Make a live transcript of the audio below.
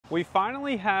We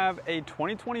finally have a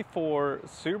 2024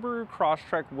 Subaru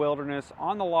Crosstrek Wilderness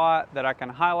on the lot that I can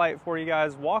highlight for you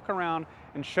guys, walk around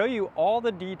and show you all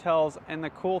the details and the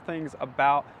cool things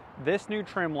about this new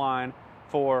trim line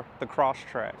for the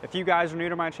Crosstrek. If you guys are new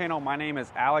to my channel, my name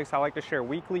is Alex. I like to share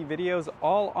weekly videos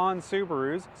all on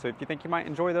Subarus. So if you think you might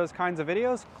enjoy those kinds of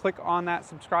videos, click on that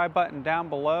subscribe button down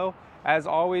below. As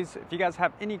always, if you guys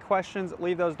have any questions,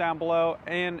 leave those down below.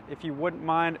 And if you wouldn't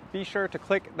mind, be sure to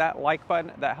click that like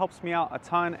button. That helps me out a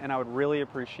ton and I would really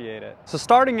appreciate it. So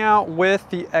starting out with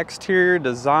the exterior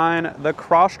design, the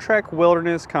Crosstrek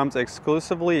Wilderness comes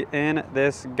exclusively in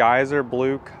this geyser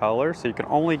blue color. So you can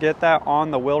only get that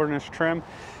on the Wilderness trim.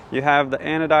 You have the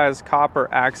anodized copper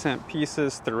accent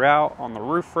pieces throughout on the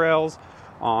roof rails,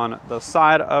 on the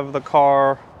side of the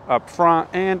car, up front,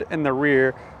 and in the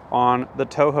rear on the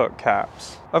tow hook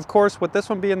caps. Of course, with this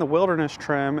one being the Wilderness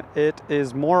trim, it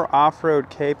is more off-road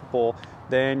capable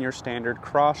than your standard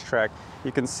Crosstrek.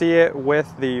 You can see it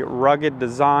with the rugged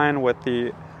design, with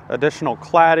the additional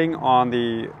cladding on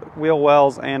the wheel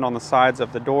wells and on the sides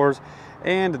of the doors.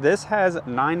 And this has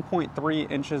 9.3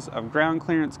 inches of ground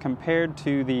clearance compared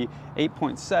to the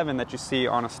 8.7 that you see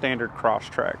on a standard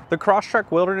Crosstrek. The Crosstrek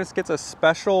Wilderness gets a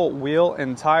special wheel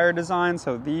and tire design.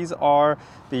 So these are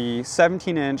the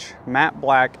 17-inch matte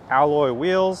black alloy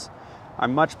wheels. I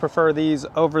much prefer these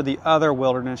over the other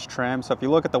Wilderness trim. So if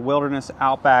you look at the Wilderness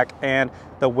Outback and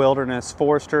the Wilderness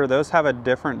Forester, those have a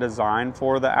different design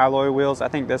for the alloy wheels. I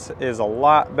think this is a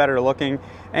lot better looking,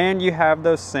 and you have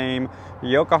those same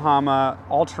Yokohama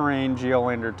all-terrain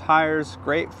Geolandar tires,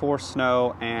 great for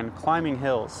snow and climbing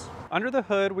hills. Under the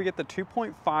hood, we get the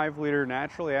 2.5 liter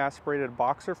naturally aspirated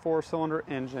boxer 4-cylinder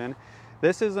engine.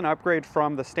 This is an upgrade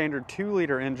from the standard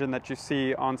 2-liter engine that you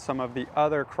see on some of the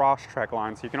other Crosstrek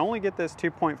lines. You can only get this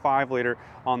 2.5 liter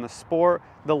on the Sport,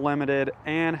 the Limited,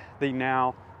 and the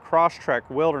now Crosstrek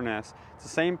Wilderness. It's the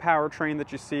same powertrain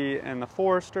that you see in the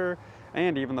Forester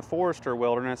and even the Forester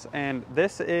Wilderness. And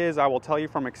this is, I will tell you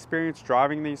from experience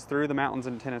driving these through the mountains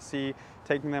in Tennessee,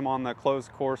 taking them on the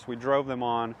closed course we drove them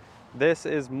on, this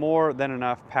is more than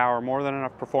enough power, more than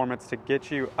enough performance to get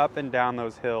you up and down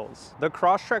those hills. The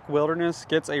Crosstrek Wilderness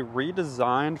gets a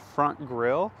redesigned front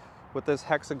grille with this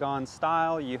hexagon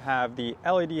style. You have the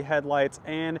LED headlights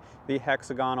and the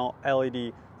hexagonal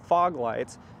LED fog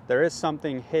lights. There is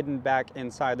something hidden back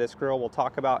inside this grille we'll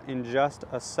talk about in just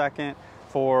a second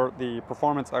for the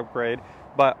performance upgrade.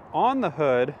 But on the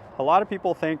hood, a lot of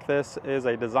people think this is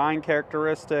a design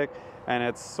characteristic and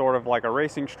it's sort of like a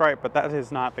racing stripe, but that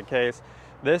is not the case.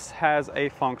 This has a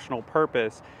functional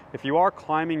purpose. If you are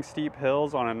climbing steep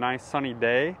hills on a nice sunny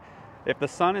day, if the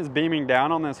sun is beaming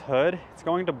down on this hood, it's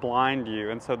going to blind you.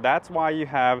 And so that's why you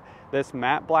have this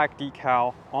matte black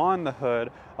decal on the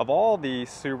hood of all the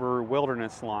Subaru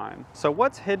Wilderness line. So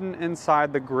what's hidden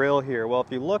inside the grille here? Well,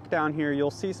 if you look down here, you'll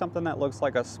see something that looks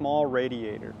like a small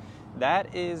radiator.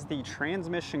 That is the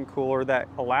transmission cooler that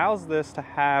allows this to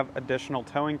have additional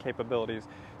towing capabilities.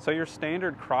 So your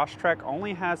standard Crosstrek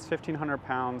only has 1,500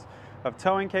 pounds of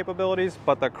towing capabilities,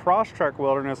 but the Crosstrek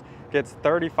Wilderness gets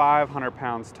 3,500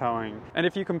 pounds towing. And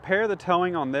if you compare the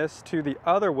towing on this to the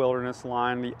other Wilderness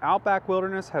line, the Outback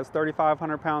Wilderness has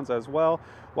 3,500 pounds as well,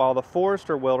 while the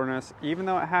Forester Wilderness, even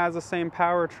though it has the same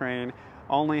powertrain,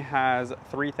 only has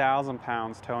 3,000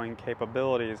 pounds towing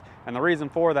capabilities. And the reason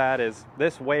for that is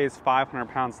this weighs 500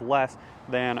 pounds less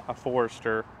than a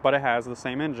Forester, but it has the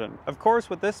same engine. Of course,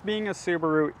 with this being a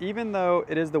Subaru, even though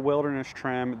it is the Wilderness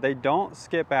trim, they don't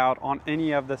skip out on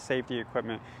any of the safety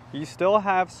equipment. You still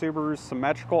have Subaru's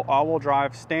symmetrical all-wheel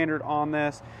drive standard on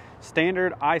this.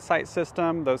 Standard eyesight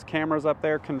system, those cameras up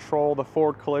there control the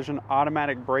forward collision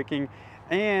automatic braking.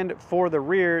 And for the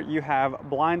rear, you have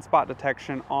blind spot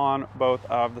detection on both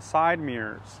of the side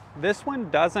mirrors. This one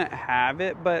doesn't have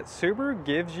it, but Subaru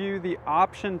gives you the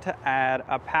option to add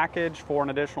a package for an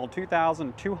additional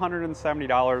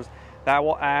 $2,270 that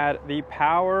will add the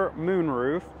power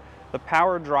moonroof, the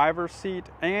power driver's seat,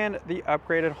 and the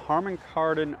upgraded Harman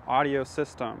Kardon audio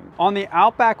system. On the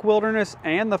Outback Wilderness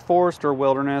and the Forester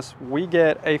Wilderness, we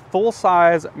get a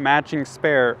full-size matching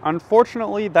spare.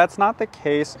 Unfortunately, that's not the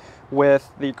case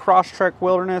with the Crosstrek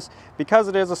Wilderness. Because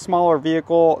it is a smaller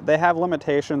vehicle, they have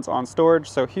limitations on storage.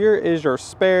 So here is your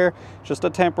spare, just a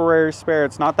temporary spare.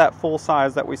 It's not that full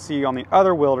size that we see on the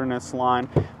other Wilderness line,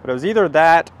 but it was either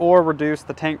that or reduce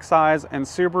the tank size. And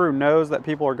Subaru knows that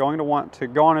people are going to want to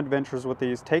go on adventures with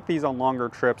these, take these on longer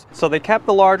trips. So they kept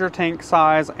the larger tank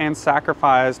size and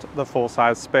sacrificed the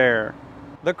full-size spare.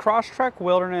 The Crosstrek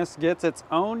Wilderness gets its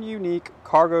own unique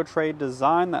cargo tray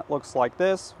design that looks like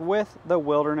this with the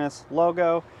Wilderness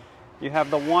logo. You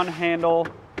have the one handle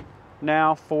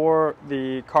Now for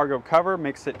the cargo cover,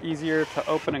 makes it easier to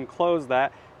open and close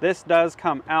that. This does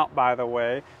come out, by the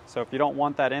way, so if you don't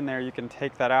want that in there, you can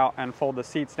take that out and fold the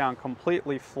seats down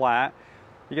completely flat.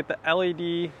 You get the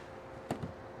LED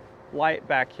light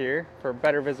back here for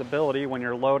better visibility when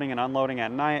you're loading and unloading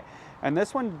at night. And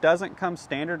this one doesn't come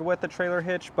standard with the trailer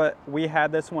hitch, but we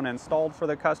had this one installed for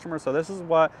the customer. So this is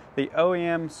what the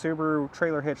OEM Subaru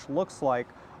trailer hitch looks like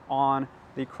on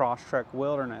the Crosstrek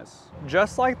Wilderness.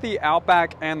 Just like the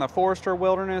Outback and the Forester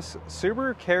Wilderness,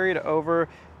 Subaru carried over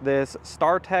this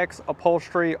StarTex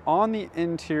upholstery on the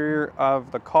interior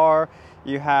of the car.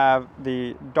 You have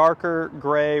the darker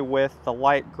gray with the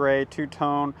light gray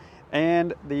two-tone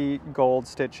and the gold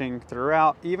stitching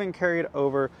throughout, even carried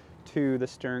over to the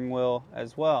steering wheel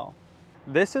as well.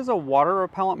 This is a water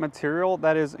repellent material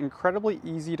that is incredibly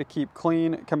easy to keep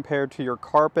clean compared to your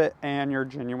carpet and your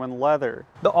genuine leather.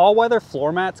 The all-weather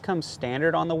floor mats come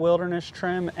standard on the Wilderness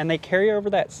trim, and they carry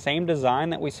over that same design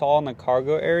that we saw in the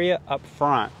cargo area up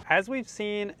front. As we've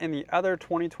seen in the other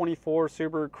 2024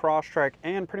 Subaru Crosstrek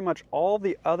and pretty much all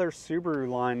the other Subaru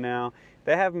line now,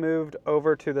 they have moved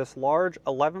over to this large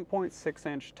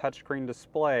 11.6-inch touchscreen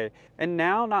display. And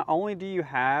now not only do you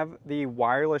have the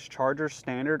wireless charger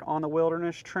standard on the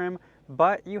Wilderness trim,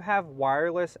 but you have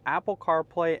wireless Apple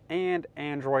CarPlay and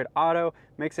Android Auto.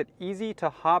 Makes it easy to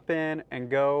hop in and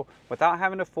go without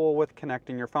having to fool with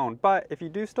connecting your phone. But if you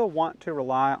do still want to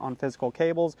rely on physical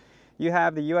cables, you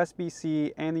have the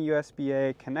USB-C and the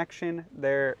USB-A connection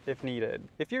there if needed.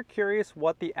 If you're curious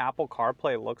what the Apple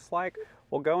CarPlay looks like,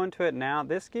 we'll go into it now.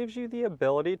 This gives you the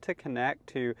ability to connect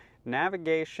to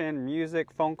navigation,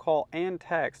 music, phone call, and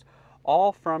text,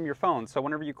 all from your phone. So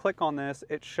whenever you click on this,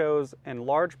 it shows in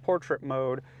large portrait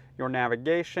mode your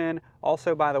navigation.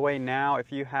 Also, by the way, now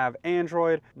if you have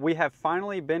Android, we have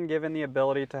finally been given the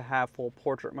ability to have full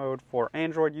portrait mode for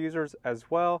Android users as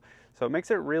well. So it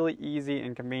makes it really easy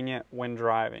and convenient when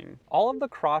driving. All of the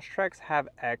Crosstreks have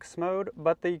X mode,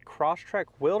 but the Crosstrek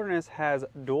Wilderness has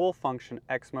dual function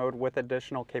X mode with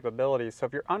additional capabilities. So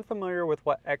if you're unfamiliar with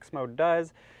what X mode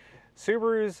does,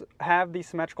 Subarus have the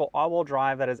symmetrical all-wheel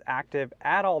drive that is active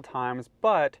at all times,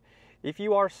 but if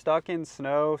you are stuck in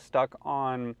snow, stuck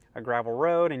on a gravel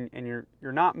road, and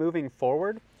you're not moving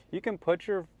forward, you can put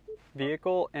your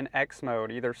vehicle in X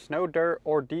mode, either snow, dirt,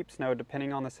 or deep snow,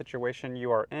 depending on the situation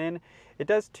you are in. It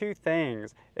does two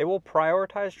things. It will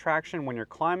prioritize traction when you're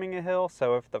climbing a hill,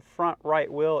 so if the front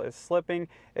right wheel is slipping,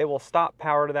 it will stop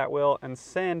power to that wheel and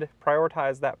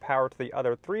prioritize that power to the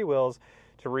other three wheels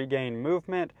to regain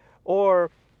movement. Or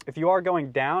if you are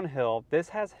going downhill, this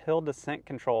has hill descent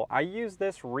control. I used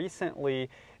this recently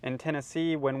in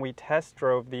Tennessee when we test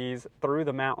drove these through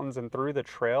the mountains and through the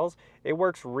trails. It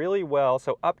works really well.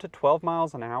 So up to 12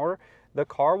 miles an hour, the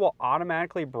car will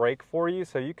automatically brake for you,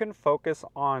 so you can focus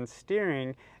on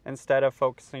steering instead of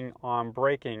focusing on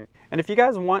braking. And if you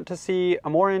guys want to see a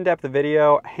more in-depth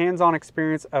video, hands-on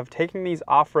experience of taking these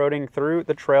off-roading through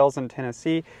the trails in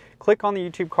Tennessee, click on the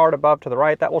YouTube card above to the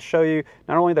right. That will show you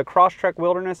not only the Crosstrek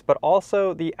Wilderness, but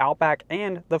also the Outback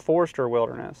and the Forester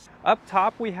Wilderness. Up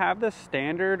top, we have the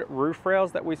standard roof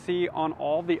rails that we see on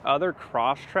all the other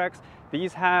Crosstreks.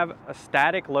 These have a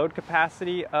static load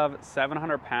capacity of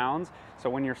 700 pounds. So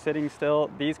when you're sitting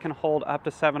still, these can hold up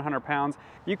to 700 pounds.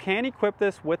 You can equip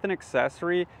this with an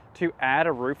accessory to add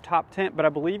a rooftop tent, but I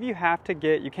believe you have to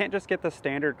you can't just get the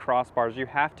standard crossbars. You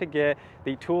have to get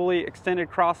the Thule extended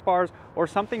crossbars or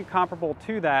something comparable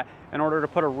to that in order to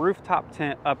put a rooftop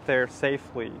tent up there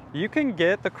safely. You can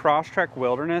get the Crosstrek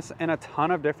Wilderness in a ton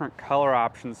of different color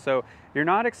options. So you're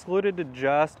not excluded to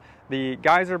just the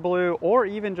geyser blue or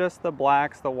even just the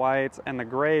blacks, the whites, and the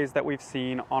grays that we've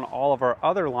seen on all of our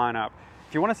other lineup.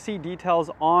 If you want to see details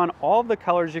on all of the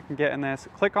colors you can get in this,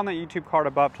 click on the YouTube card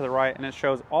above to the right and it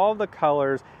shows all of the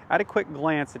colors at a quick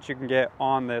glance that you can get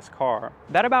on this car.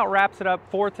 That about wraps it up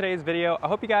for today's video. I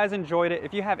hope you guys enjoyed it.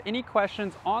 If you have any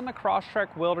questions on the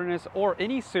Crosstrek Wilderness or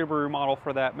any Subaru model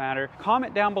for that matter,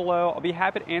 comment down below. I'll be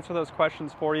happy to answer those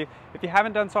questions for you. If you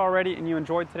haven't done so already and you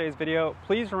enjoyed today's video,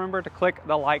 please remember to click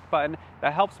the like button.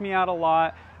 That helps me out a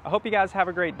lot. I hope you guys have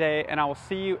a great day and I will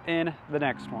see you in the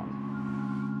next one.